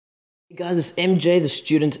Hey guys, it's MJ, the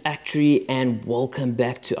student actuary, and welcome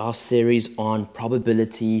back to our series on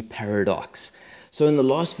probability paradox. So in the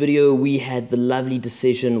last video, we had the lovely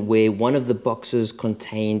decision where one of the boxes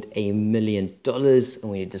contained $1,000,000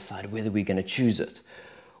 and we decided whether we're going to choose it.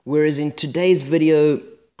 Whereas in today's video,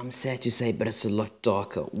 I'm sad to say, but it's a lot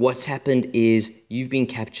darker. What's happened is you've been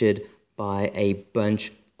captured by a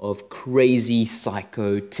bunch of crazy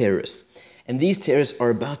psycho terrorists. And these terrorists are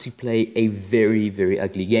about to play a very, very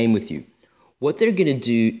ugly game with you. What they're going to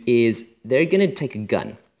do is they're going to take a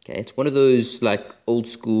gun. Okay, it's one of those like old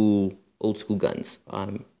school guns.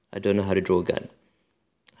 I don't know how to draw a gun.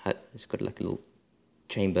 It's got like a little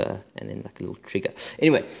chamber and then like a little trigger.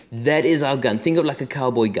 Anyway, that is our gun. Think of like a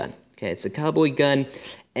cowboy gun. Okay, it's a cowboy gun,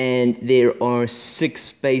 and there are 6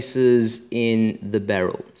 spaces in the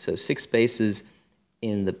barrel. So 6 spaces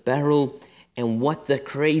in the barrel. And what the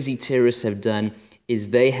crazy terrorists have done is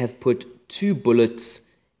they have put 2 bullets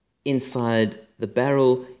inside the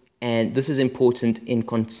barrel, and this is important, in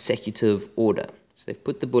consecutive order. So they've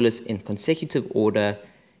put the bullets in consecutive order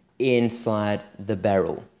inside the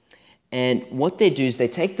barrel. And what they do is they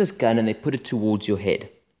take this gun and they put it towards your head.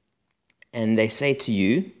 And they say to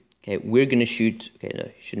you, okay, we're going to shoot. Okay, no,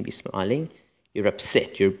 you shouldn't be smiling. You're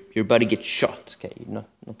upset. You're about to get shot. Okay, you're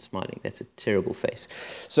not smiling. That's a terrible face.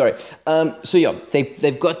 Sorry. So yeah,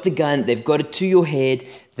 they've got the gun. They've got it to your head.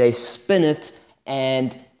 They spin it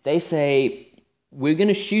and they say, we're going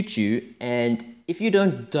to shoot you, and if you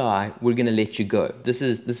don't die, we're going to let you go. This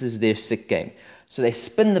is their sick game. So they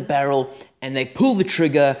spin the barrel and they pull the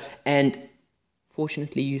trigger, and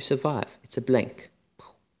fortunately you survive. It's a blank.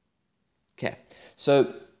 Okay,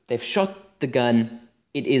 so they've shot the gun.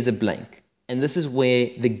 It is a blank. And this is where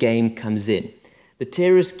the game comes in. The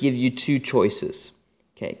terrorists give you 2 choices.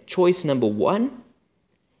 Okay, choice number 1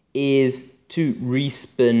 is to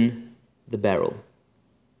respin the barrel.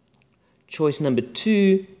 Choice number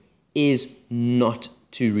 2 is not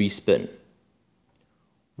to respin.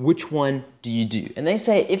 Which one do you do? And they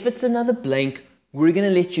say, if it's another blank, we're going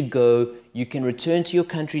to let you go. You can return to your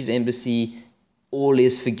country's embassy. All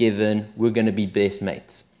is forgiven. We're going to be best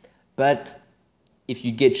mates. But if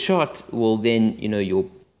you get shot, well, then, your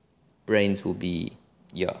brains will be,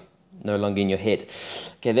 no longer in your head.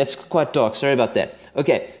 Okay, that's quite dark. Sorry about that.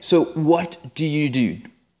 Okay, so what do you do?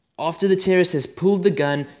 After the terrorist has pulled the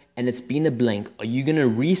gun and it's been a blank, are you going to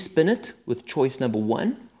respin it with choice number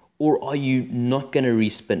 1? Or are you not going to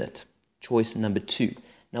respin it? Choice number 2.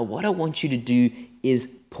 Now, what I want you to do is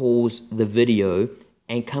pause the video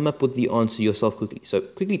and come up with the answer yourself quickly. So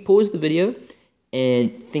quickly pause the video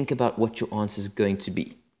and think about what your answer is going to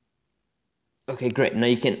be. Okay, great. Now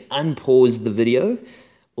you can unpause the video,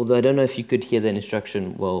 although I don't know if you could hear the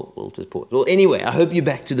instruction. Well, we'll just pause. Well, anyway, I hope you're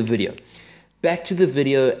back to the video. Back to the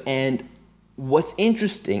video, and what's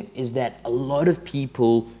interesting is that a lot of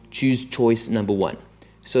people choose choice number 1.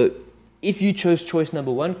 So if you chose choice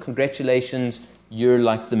number 1, congratulations, you're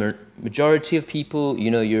like the majority of people,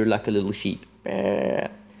 you're like a little sheep.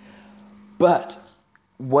 But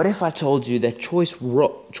what if I told you that choice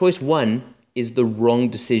 1 is the wrong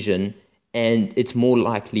decision and it's more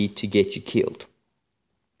likely to get you killed?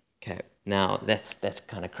 Okay, now that's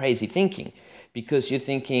kind of crazy thinking, because you're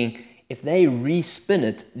thinking if they respin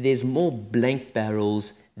it, there's more blank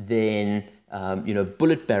barrels than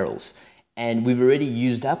bullet barrels. And we've already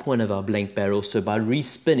used up one of our blank barrels, so by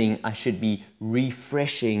respinning, I should be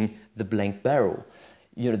refreshing the blank barrel.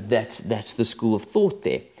 That's the school of thought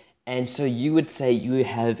there. And so you would say you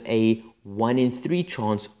have a 1 in 3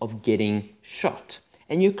 chance of getting shot.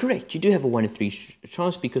 And you're correct, you do have a 1 in 3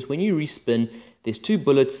 chance, because when you respin, there's 2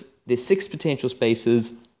 bullets, there's 6 potential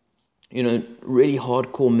spaces. Really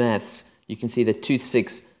hardcore maths, you can see that 2 to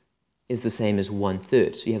 6 is the same as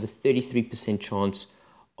 1/3. So you have a 33% chance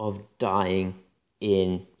of dying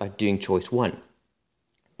by doing choice 1.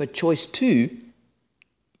 But choice 2,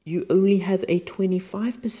 you only have a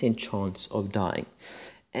 25% chance of dying.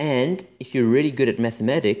 And if you're really good at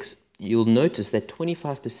mathematics, you'll notice that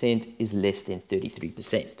 25% is less than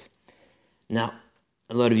 33%. Now,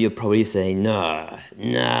 a lot of you are probably saying, nah,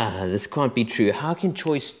 this can't be true. How can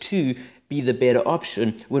choice 2 be the better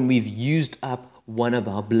option when we've used up one of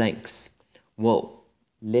our blanks? Well,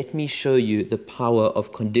 let me show you the power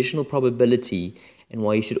of conditional probability and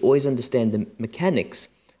why you should always understand the mechanics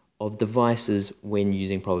of devices when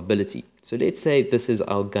using probability. So let's say this is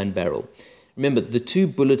our gun barrel. Remember, the 2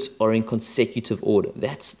 bullets are in consecutive order.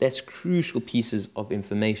 That's crucial pieces of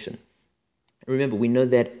information. Remember, we know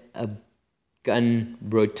that a gun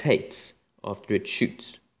rotates after it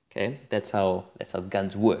shoots. Okay, that's how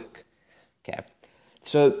guns work. Okay,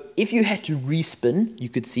 so if you had to respin, you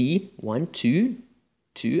could see 1, 2,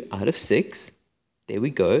 2 out of 6. There we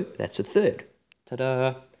go. That's a third.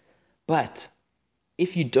 Ta-da! But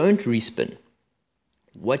if you don't respin,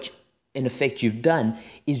 what in effect you've done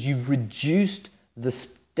is you've reduced the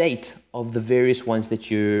state of the various ones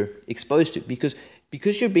that you're exposed to, because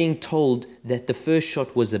you're being told that the first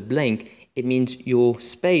shot was a blank. It means your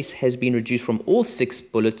space has been reduced from all 6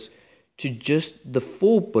 bullets to just the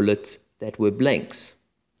 4 bullets that were blanks.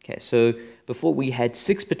 Okay, so before we had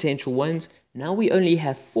 6 potential ones, now we only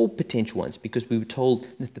have 4 potential ones because we were told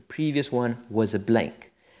that the previous one was a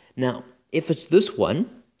blank. Now, if it's this one,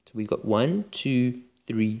 so we've got 1, 2,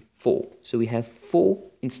 3, 4. So we have 4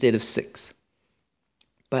 instead of 6.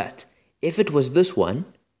 But if it was this one,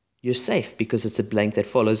 you're safe because it's a blank that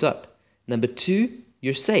follows up. Number 2,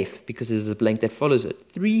 you're safe because there's a blank that follows it.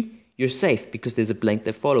 3, you're safe because there's a blank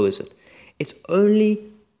that follows it. It's only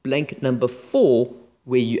blank number 4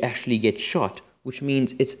 where you actually get shot, which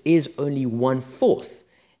means it is only 1/4.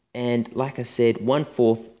 And like I said,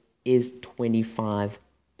 1/4 is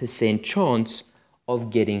 25% chance of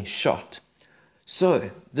getting shot. So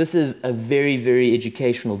this is a very, very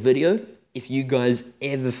educational video. If you guys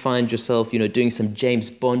ever find yourself, doing some James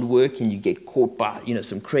Bond work and you get caught by,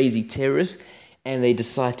 some crazy terrorists and they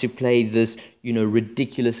decide to play this,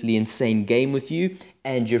 ridiculously insane game with you,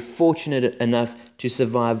 and you're fortunate enough to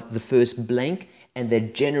survive the first blank, and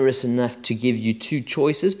they're generous enough to give you 2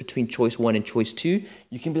 choices between choice 1 and choice 2,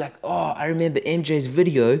 you can be like, oh, I remember MJ's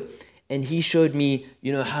video and he showed me,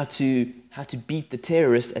 how to beat the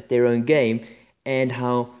terrorists at their own game, and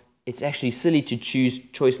how it's actually silly to choose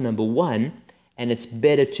choice number 1 and it's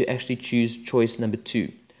better to actually choose choice number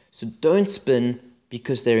 2. So don't spin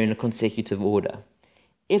because they're in a consecutive order.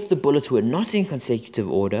 If the bullets were not in consecutive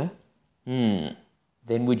order,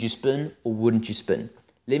 then would you spin or wouldn't you spin?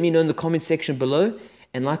 Let me know in the comment section below,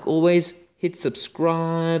 and like always, hit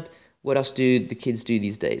subscribe. What else do the kids do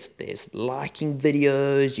these days? There's liking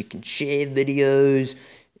videos, you can share videos.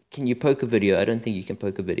 Can you poke a video? I don't think you can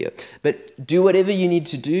poke a video. But do whatever you need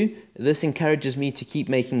to do. This encourages me to keep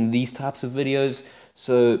making these types of videos.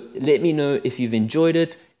 So let me know if you've enjoyed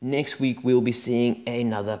it. Next week, we'll be seeing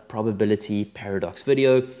another probability paradox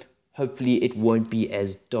video. Hopefully, it won't be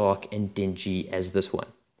as dark and dingy as this one.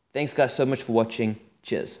 Thanks, guys, so much for watching.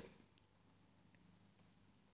 Cheers.